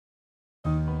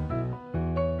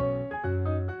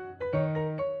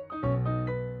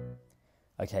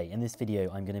Okay, in this video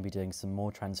I'm going to be doing some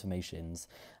more transformations,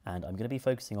 and I'm going to be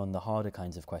focusing on the harder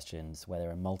kinds of questions where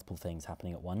there are multiple things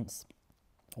happening at once,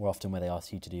 or often where they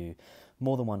ask you to do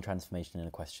more than one transformation in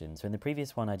a question. So in the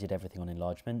previous one I did everything on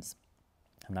enlargements.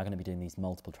 I'm now going to be doing these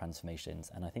multiple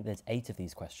transformations, and I think there's 8 of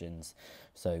these questions,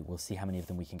 so we'll see how many of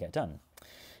them we can get done.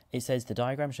 It says the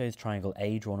diagram shows triangle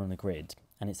A drawn on a grid,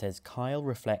 and it says Kyle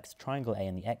reflects triangle A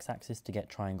in the x-axis to get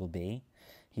triangle B.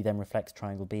 He then reflects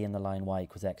triangle B in the line y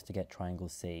equals x to get triangle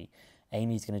C.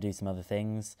 Amy's going to do some other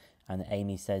things, and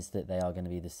Amy says that they are going to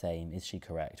be the same. Is she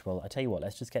correct? Well, I tell you what,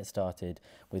 let's just get started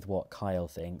with what Kyle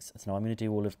thinks. So now I'm going to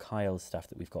do all of Kyle's stuff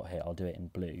that we've got here. I'll do it in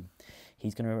blue.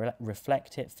 He's going to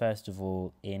reflect it, first of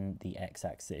all, in the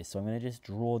x-axis. So I'm going to just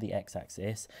draw the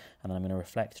x-axis, and then I'm going to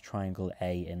reflect triangle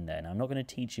A in there. Now, I'm not going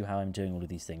to teach you how I'm doing all of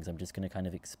these things. I'm just going to kind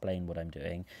of explain what I'm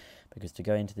doing, because to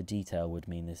go into the detail would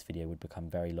mean this video would become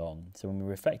very long. So when we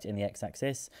reflect it in the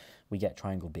x-axis, we get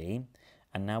triangle B.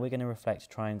 And now we're going to reflect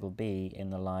triangle B in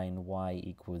the line y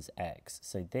equals x.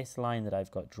 So this line that I've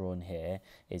got drawn here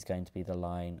is going to be the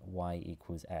line y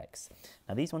equals x.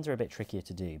 Now these ones are a bit trickier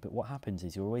to do, but what happens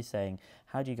is you're always saying,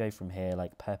 how do you go from here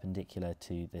like perpendicular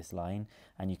to this line?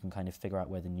 And you can kind of figure out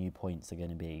where the new points are going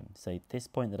to be. So this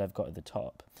point that I've got at the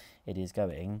top, it is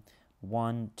going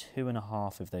 1,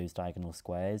 2.5 of those diagonal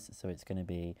squares. So it's going to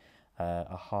be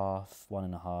a half,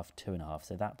 1.5, 2.5.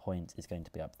 So that point is going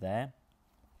to be up there.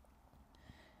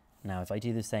 Now if I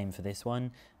do the same for this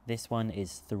one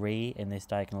is 3 in this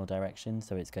diagonal direction,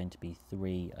 so it's going to be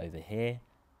 3 over here.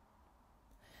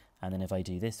 And then if I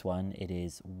do this one, it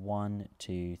is 1,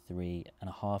 2,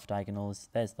 3.5 diagonals.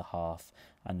 There's the half,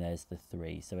 and there's the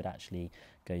 3. So it actually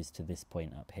goes to this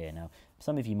point up here. Now,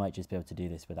 some of you might just be able to do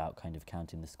this without kind of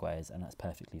counting the squares, and that's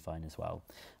perfectly fine as well.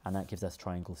 And that gives us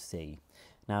triangle C.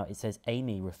 Now, it says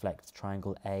Amy reflects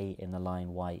triangle A in the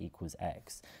line y equals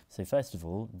x. So first of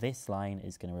all, this line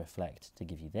is going to reflect to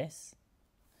give you this.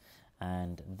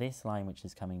 And this line, which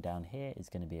is coming down here, is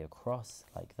going to be across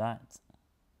like that.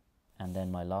 And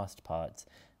then my last part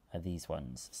are these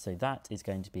ones. So that is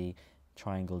going to be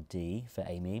triangle D for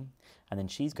Amy. And then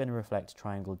she's going to reflect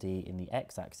triangle D in the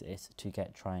x-axis to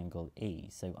get triangle E.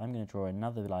 So I'm going to draw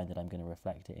another line that I'm going to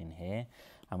reflect it in here.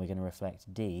 And we're going to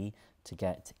reflect D to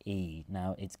get E.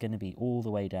 Now it's going to be all the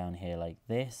way down here like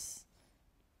this,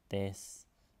 this,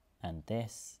 and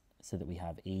this, so that we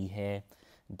have E here.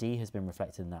 D has been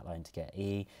reflected in that line to get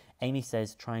E. Amy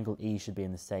says triangle E should be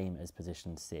in the same as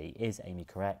position C. Is Amy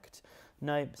correct?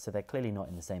 No, so they're clearly not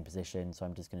in the same position, so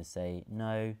I'm just going to say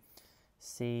no,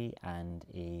 C and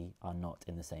E are not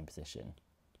in the same position.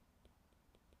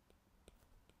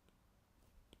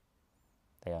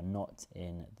 They are not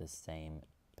in the same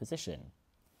position.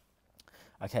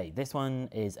 Okay, this one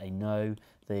is a no.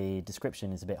 The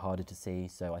description is a bit harder to see,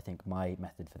 so I think my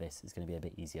method for this is going to be a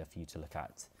bit easier for you to look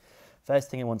at.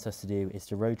 First thing it wants us to do is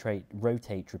to rotate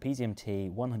trapezium T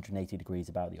 180 degrees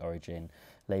about the origin,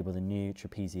 label the new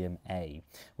trapezium A.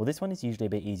 Well, this one is usually a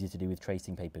bit easier to do with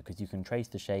tracing paper because you can trace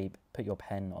the shape, put your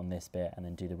pen on this bit, and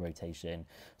then do the rotation.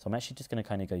 So I'm actually just going to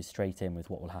kind of go straight in with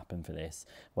what will happen for this.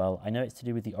 Well, I know it's to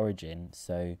do with the origin,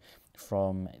 so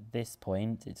from this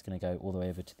point, it's going to go all the way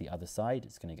over to the other side.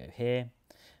 It's going to go here,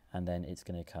 and then it's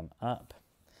going to come up.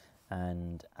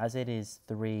 And as it is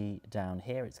 3 down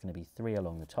here, it's going to be 3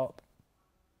 along the top.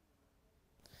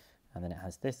 And then it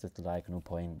has this little diagonal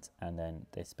point and then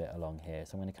this bit along here.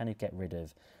 So I'm going to kind of get rid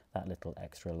of that little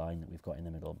extra line that we've got in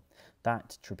the middle.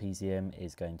 That trapezium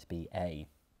is going to be A.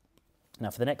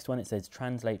 Now for the next one, it says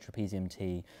translate trapezium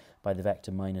T by the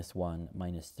vector -1,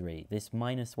 -3. This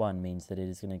 -1 means that it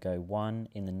is going to go 1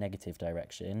 in the negative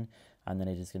direction, and then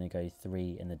it is going to go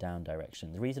 3 in the down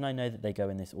direction. The reason I know that they go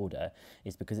in this order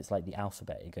is because it's like the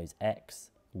alphabet. It goes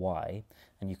X, Y,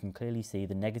 and you can clearly see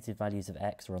the negative values of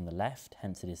X are on the left,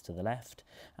 hence it is to the left,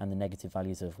 and the negative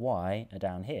values of Y are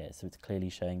down here, so it's clearly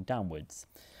showing downwards.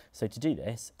 So to do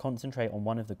this, concentrate on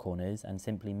one of the corners and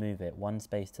simply move it 1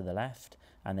 space to the left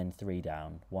and then 3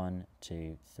 down. 1,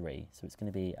 2, 3. So it's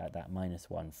going to be at that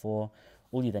 -1, 4.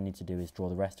 All you then need to do is draw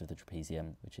the rest of the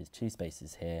trapezium, which is 2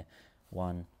 spaces here,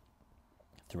 1,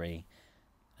 3,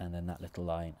 and then that little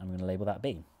line. I'm going to label that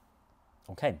B.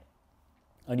 Okay.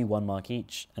 Only 1 mark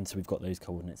each, and so we've got those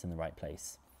coordinates in the right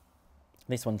place.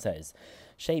 This one says,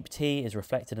 shape T is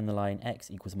reflected in the line x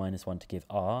equals -1 to give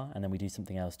R, and then we do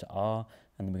something else to R,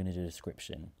 and then we're going to do a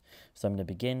description. So I'm going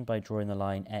to begin by drawing the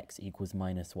line x equals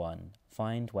 -1.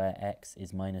 Find where x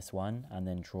is -1, and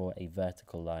then draw a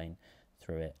vertical line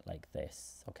through it like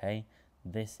this, okay?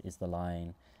 This is the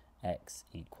line x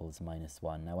equals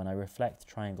 -1. Now when I reflect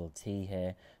triangle T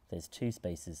here, there's 2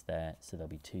 spaces there, so there'll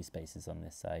be 2 spaces on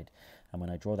this side. And when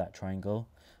I draw that triangle,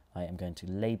 I am going to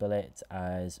label it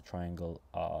as triangle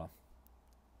R.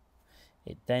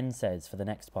 It then says for the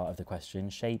next part of the question,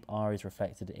 shape R is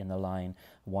reflected in the line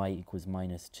y equals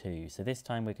 -2. So this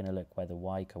time we're going to look where the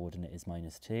y coordinate is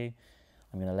 -2.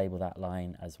 I'm going to label that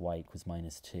line as y equals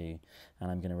 -2,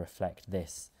 and I'm going to reflect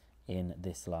this in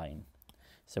this line.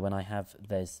 So when I have,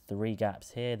 there's 3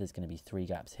 gaps here, there's going to be 3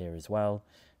 gaps here as well.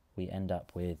 We end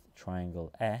up with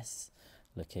triangle S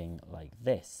looking like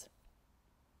this.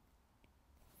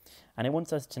 And it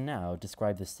wants us to now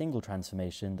describe the single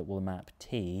transformation that will map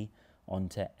T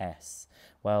onto S.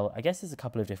 Well, I guess there's a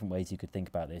couple of different ways you could think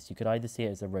about this. You could either see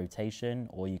it as a rotation,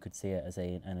 or you could see it as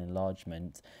an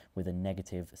enlargement with a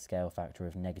negative scale factor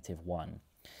of -1.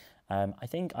 I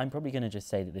think I'm probably going to just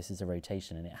say that this is a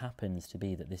rotation, and it happens to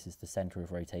be that this is the center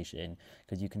of rotation,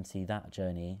 because you can see that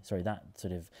that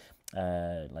sort of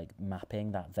like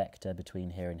mapping, that vector between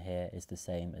here and here is the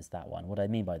same as that one. What I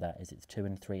mean by that is it's 2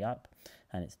 and 3 up,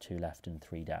 and it's 2 left and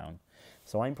 3 down.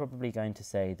 So I'm probably going to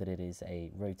say that it is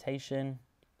a rotation.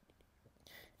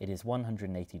 It is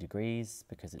 180 degrees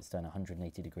because it's done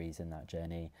 180 degrees in that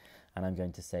journey, and I'm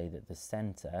going to say that the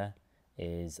center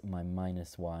is my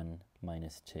 -1,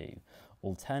 -2.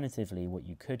 Alternatively, what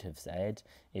you could have said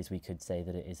is we could say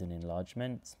that it is an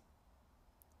enlargement.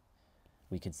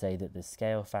 We could say that the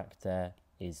scale factor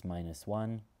is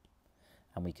 -1,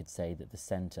 and we could say that the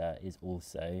center is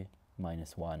also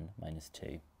 -1,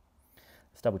 -2.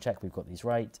 Let's double check we've got these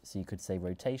right. So you could say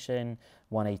rotation,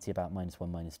 180 about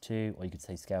 -1, -2, or you could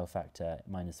say scale factor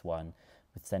 -1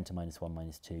 with center -1,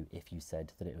 -2 if you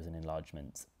said that it was an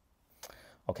enlargement.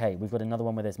 Okay, we've got another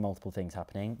one where there's multiple things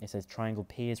happening. It says triangle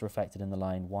P is reflected in the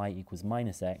line y equals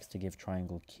 -x to give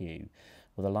triangle Q.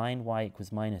 Well, the line y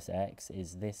equals -x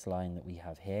is this line that we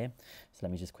have here. So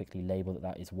let me just quickly label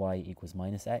that is y equals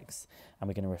 -x, and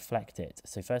we're going to reflect it.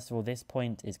 So first of all, this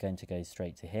point is going to go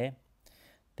straight to here.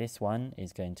 This one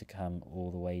is going to come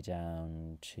all the way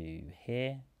down to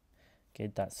here.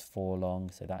 Good, that's 4 long,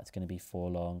 so that's going to be 4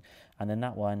 long. And then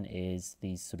that one is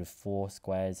these sort of 4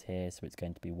 squares here, so it's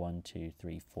going to be 1, 2,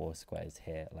 3, 4 squares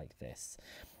here like this.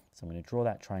 So I'm going to draw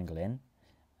that triangle in,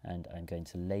 and I'm going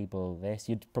to label this.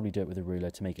 You'd probably do it with a ruler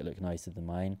to make it look nicer than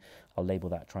mine. I'll label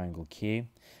that triangle Q.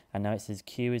 And now it says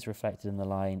Q is reflected in the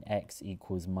line x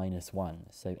equals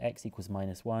 -1. So x equals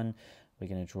 -1, we're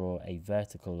going to draw a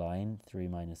vertical line through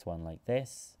 -1 like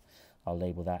this. I'll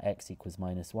label that x equals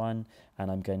 -1,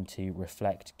 and I'm going to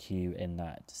reflect Q in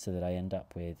that so that I end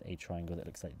up with a triangle that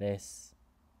looks like this.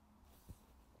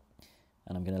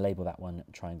 And I'm going to label that one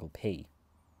triangle P.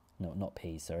 No, not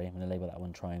P, sorry. I'm going to label that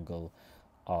one triangle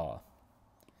R.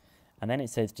 And then it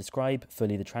says, describe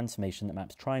fully the transformation that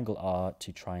maps triangle R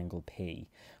to triangle P.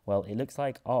 Well, it looks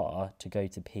like R, to go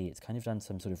to P, it's kind of done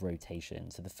some sort of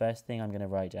rotation. So the first thing I'm going to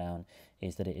write down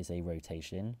is that it is a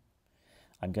rotation.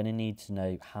 I'm going to need to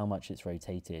know how much it's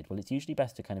rotated. Well, it's usually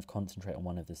best to kind of concentrate on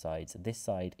one of the sides. This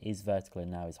side is vertical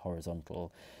and now is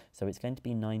horizontal. So it's going to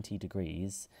be 90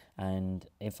 degrees. And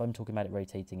if I'm talking about it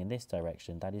rotating in this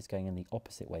direction, that is going in the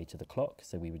opposite way to the clock.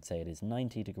 So we would say it is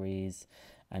 90 degrees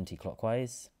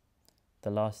anti-clockwise. The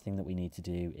last thing that we need to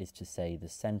do is to say the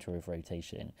center of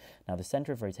rotation. Now, the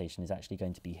center of rotation is actually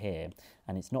going to be here,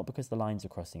 and it's not because the lines are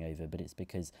crossing over, but it's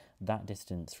because that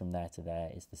distance from there to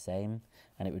there is the same,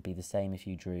 and it would be the same if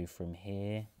you drew from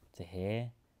here to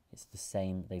here. It's the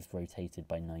same, they've rotated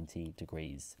by 90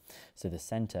 degrees. So the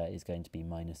center is going to be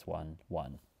 -1,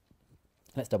 1.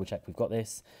 Let's double check we've got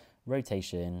this.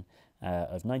 Rotation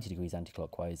of 90 degrees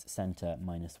anti-clockwise, center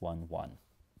 -1, 1.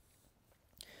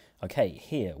 Okay,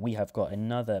 here we have got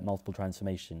another multiple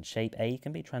transformation. Shape A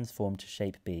can be transformed to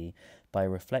shape B by a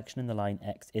reflection in the line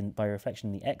by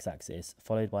reflection in the x-axis,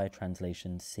 followed by a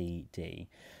translation CD.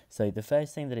 So the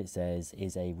first thing that it says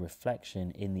is a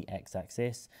reflection in the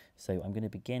x-axis. So I'm going to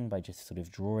begin by just sort of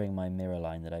drawing my mirror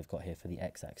line that I've got here for the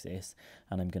x-axis,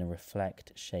 and I'm going to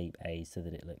reflect shape A so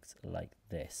that it looks like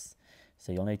this.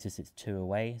 So you'll notice it's 2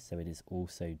 away, so it is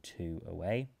also 2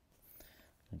 away.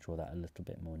 And draw that a little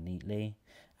bit more neatly.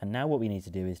 And now what we need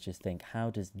to do is just think, how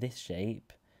does this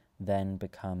shape then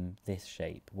become this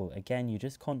shape? Well, again, you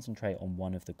just concentrate on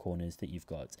one of the corners that you've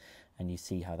got, and you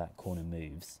see how that corner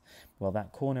moves. Well,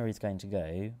 that corner is going to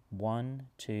go 1,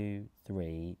 2,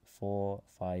 3, 4,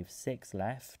 5, 6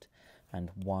 left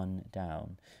and 1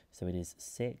 down. So it is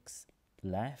 6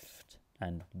 left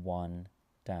and 1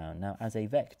 down. Now, as a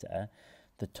vector,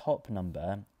 the top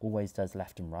number always does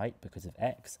left and right because of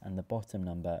x, and the bottom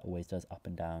number always does up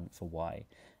and down for y.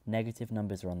 Negative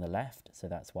numbers are on the left, so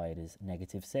that's why it is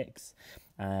 -6,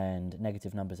 and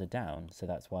negative numbers are down, so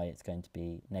that's why it's going to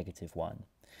be -1.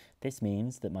 This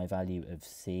means that my value of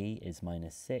C is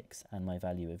minus 6 and my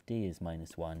value of D is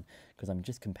minus 1, because I'm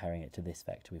just comparing it to this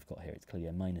vector we've got here. It's clearly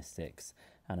a minus 6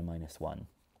 and a minus 1.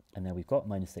 And there we've got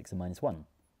minus 6 and minus 1.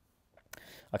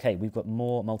 Okay, we've got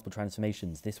more multiple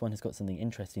transformations. This one has got something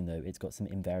interesting though. It's got some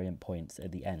invariant points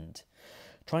at the end.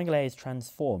 Triangle A is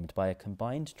transformed by a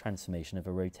combined transformation of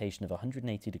a rotation of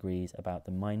 180 degrees about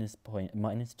the minus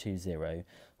 2, 0,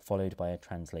 followed by a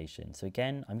translation. So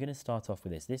again, I'm going to start off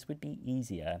with this. This would be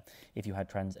easier if you had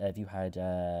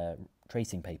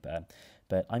tracing paper,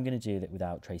 but I'm going to do that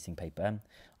without tracing paper. I'm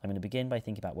going to begin by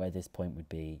thinking about where this point would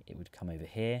be. It would come over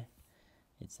here.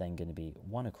 It's then going to be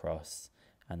 1 across,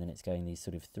 and then it's going these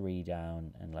sort of 3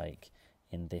 down and like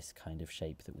in this kind of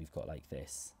shape that we've got like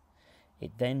this.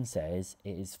 It then says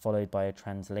it is followed by a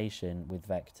translation with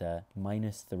vector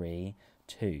minus 3,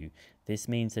 2. This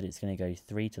means that it's going to go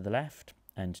 3 to the left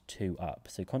and 2 up.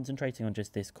 So concentrating on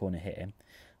just this corner here,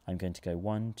 I'm going to go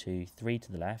 1, 2, 3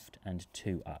 to the left and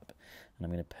 2 up. And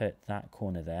I'm going to put that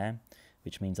corner there,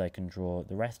 which means I can draw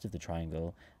the rest of the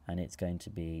triangle, and it's going to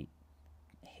be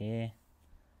here,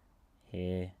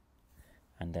 here,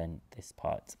 and then this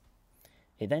part.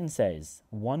 It then says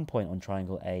one point on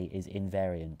triangle A is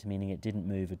invariant, meaning it didn't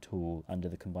move at all under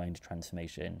the combined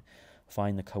transformation.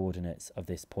 Find the coordinates of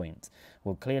this point.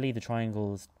 Well, clearly the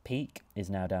triangle's peak is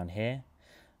now down here.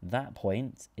 That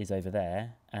point is over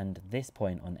there, and this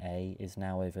point on A is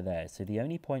now over there. So the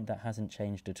only point that hasn't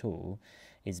changed at all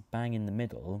is bang in the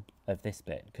middle of this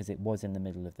bit, because it was in the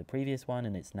middle of the previous one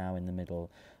and it's now in the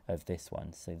middle of this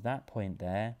one. So that point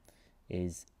there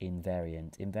is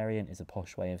invariant. Invariant is a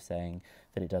posh way of saying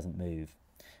that it doesn't move.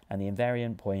 And the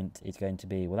invariant point is going to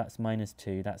be, well, that's minus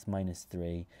 2, that's minus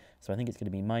 3. So I think it's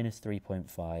going to be minus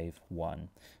 3.5, 1.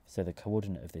 So the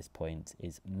coordinate of this point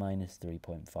is minus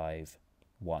 3.5,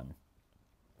 1.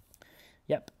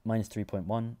 Yep, minus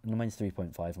 3.1, minus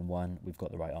 3.5 and 1, we've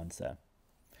got the right answer.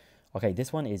 Okay,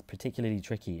 this one is particularly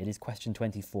tricky. It is question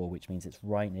 24, which means it's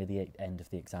right near the end of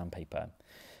the exam paper.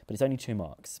 But it's only 2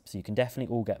 marks, so you can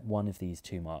definitely all get one of these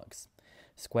 2 marks.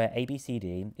 Square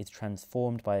ABCD is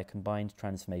transformed by a combined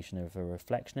transformation of a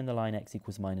reflection in the line x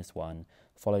equals minus 1,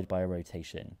 followed by a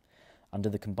rotation. Under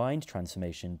the combined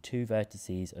transformation, 2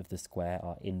 vertices of the square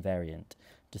are invariant.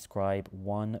 Describe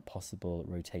one possible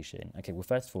rotation. Okay, well,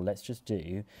 first of all, let's just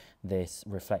do this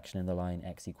reflection in the line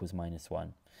x equals minus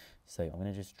 1. So I'm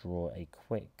going to just draw a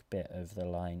quick bit of the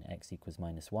line x equals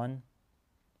minus 1.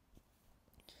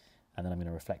 And then I'm going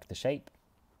to reflect the shape.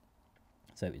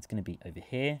 So it's going to be over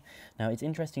here. Now it's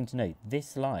interesting to note,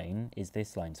 this line is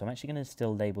this line. So I'm actually going to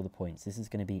still label the points. This is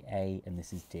going to be A and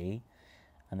this is D.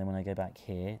 And then when I go back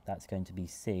here, that's going to be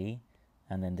C.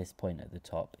 And then this point at the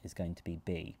top is going to be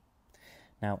B.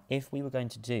 Now, if we were going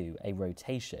to do a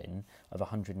rotation of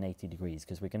 180 degrees,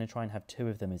 because we're going to try and have 2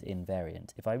 of them as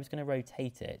invariant, if I was going to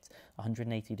rotate it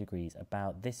 180 degrees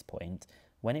about this point,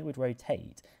 when it would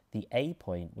rotate, the A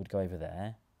point would go over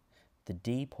there, the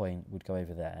D point would go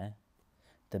over there,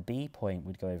 the B point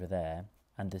would go over there,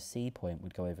 and the C point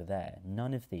would go over there.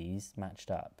 None of these matched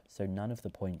up, so none of the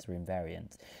points are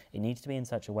invariant. It needs to be in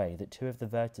such a way that 2 of the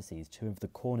vertices, 2 of the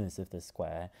corners of the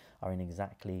square, are in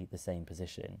exactly the same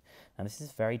position. And this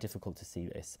is very difficult to see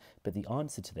this, but the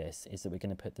answer to this is that we're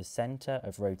going to put the center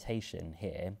of rotation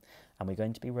here, and we're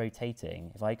going to be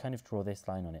rotating. If I kind of draw this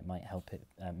line on it, might help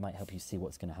you see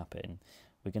what's going to happen.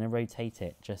 We're going to rotate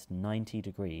it just 90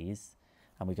 degrees,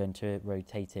 and we're going to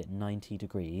rotate it 90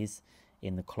 degrees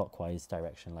in the clockwise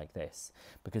direction like this.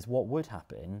 Because what would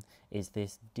happen is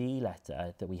this D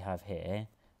letter that we have here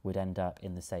would end up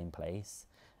in the same place,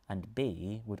 and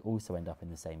B would also end up in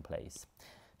the same place.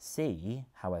 C,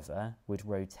 however, would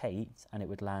rotate and it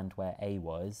would land where A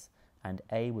was, and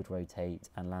A would rotate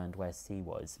and land where C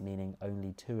was, meaning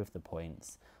only 2 of the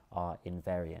points are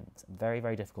invariant. Very,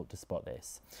 very difficult to spot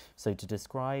this. So to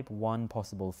describe one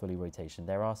possible fully rotation,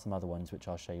 there are some other ones which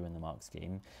I'll show you in the mark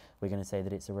scheme. We're going to say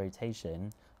that it's a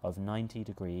rotation of 90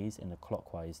 degrees in the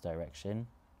clockwise direction,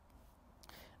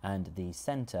 and the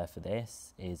center for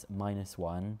this is minus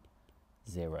 1,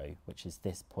 0, which is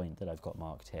this point that I've got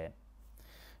marked here.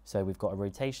 So we've got a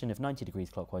rotation of 90 degrees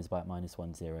clockwise about minus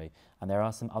 1, 0, and there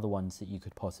are some other ones that you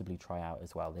could possibly try out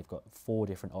as well. They've got 4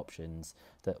 different options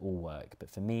that all work,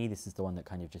 but for me, this is the one that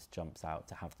kind of just jumps out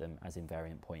to have them as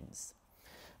invariant points.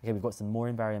 Okay, we've got some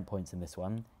more invariant points in this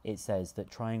one. It says that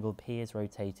triangle P is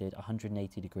rotated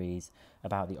 180 degrees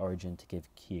about the origin to give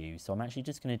Q. So I'm actually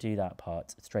just going to do that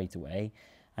part straight away.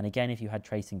 And again, if you had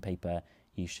tracing paper,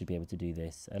 you should be able to do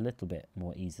this a little bit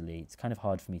more easily. It's kind of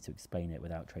hard for me to explain it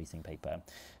without tracing paper.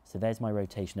 So there's my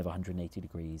rotation of 180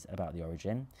 degrees about the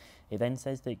origin. It then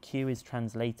says that Q is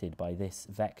translated by this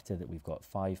vector that we've got,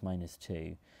 5 minus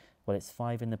 2. Well, it's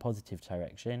 5 in the positive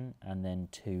direction and then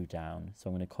 2 down. So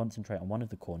I'm going to concentrate on one of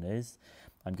the corners.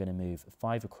 I'm going to move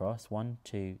 5 across, 1,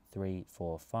 2, 3,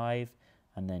 4, 5,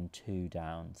 and then 2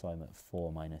 down. So I'm at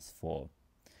 4 minus 4.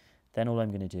 Then all I'm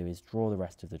going to do is draw the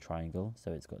rest of the triangle.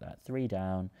 So it's got that 3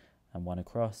 down and 1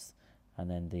 across, and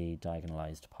then the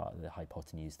diagonalized part of the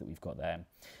hypotenuse that we've got there.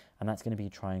 And that's going to be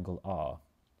triangle R.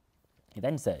 It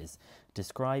then says,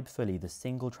 describe fully the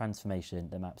single transformation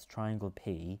that maps triangle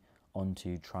P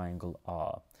onto triangle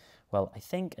R. Well, I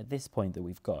think at this point that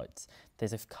we've got,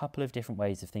 there's a couple of different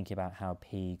ways of thinking about how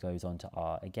P goes onto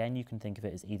R. Again, you can think of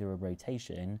it as either a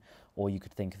rotation, or you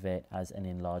could think of it as an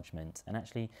enlargement. And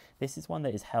actually, this is one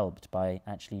that is helped by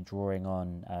actually drawing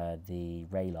on the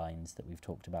ray lines that we've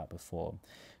talked about before.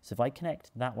 So if I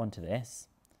connect that one to this,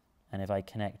 and if I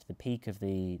connect the peak of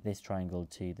this triangle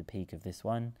to the peak of this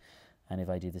one, and if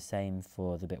I do the same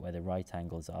for the bit where the right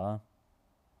angles are,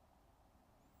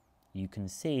 you can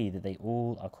see that they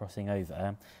all are crossing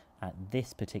over at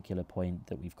this particular point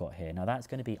that we've got here. Now that's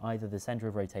going to be either the center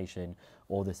of rotation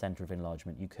or the center of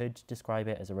enlargement. You could describe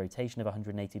it as a rotation of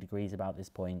 180 degrees about this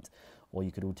point, or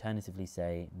you could alternatively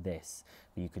say this.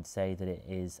 You could say that it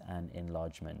is an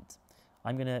enlargement.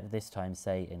 I'm going to this time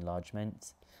say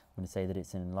enlargement. I'm going to say that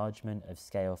it's an enlargement of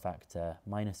scale factor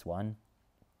 -1,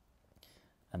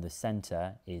 and the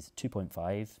center is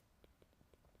 2.5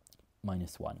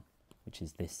 minus 1. Which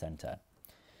is this center.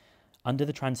 Under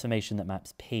the transformation that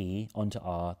maps P onto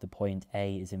R, the point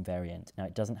A is invariant. Now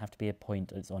it doesn't have to be a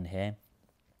point that's on here,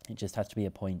 it just has to be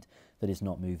a point that is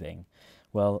not moving.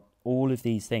 Well, all of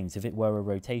these things, if it were a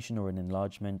rotation or an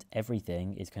enlargement,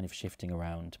 everything is kind of shifting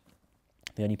around.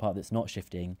 The only part that's not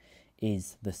shifting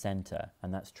is the center,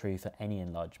 and that's true for any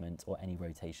enlargement or any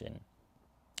rotation.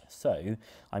 So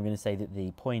I'm going to say that the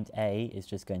point A is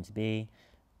just going to be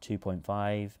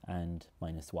 2.5 and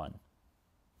 -1.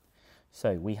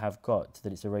 So we have got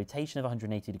that it's a rotation of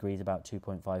 180 degrees about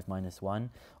 2.5 minus 1.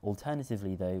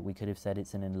 Alternatively, though, we could have said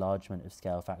it's an enlargement of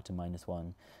scale factor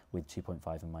 -1 with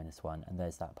 2.5 and -1, and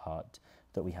there's that part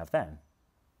that we have there.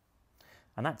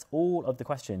 And that's all of the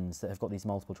questions that have got these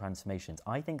multiple transformations.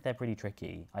 I think they're pretty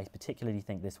tricky. I particularly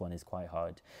think this one is quite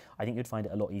hard. I think you'd find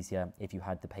it a lot easier if you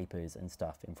had the papers and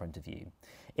stuff in front of you.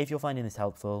 If you're finding this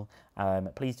helpful,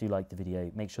 please do like the video.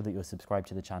 Make sure that you're subscribed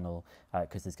to the channel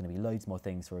because there's going to be loads more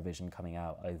things for revision coming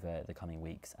out over the coming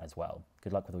weeks as well.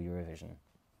 Good luck with all your revision.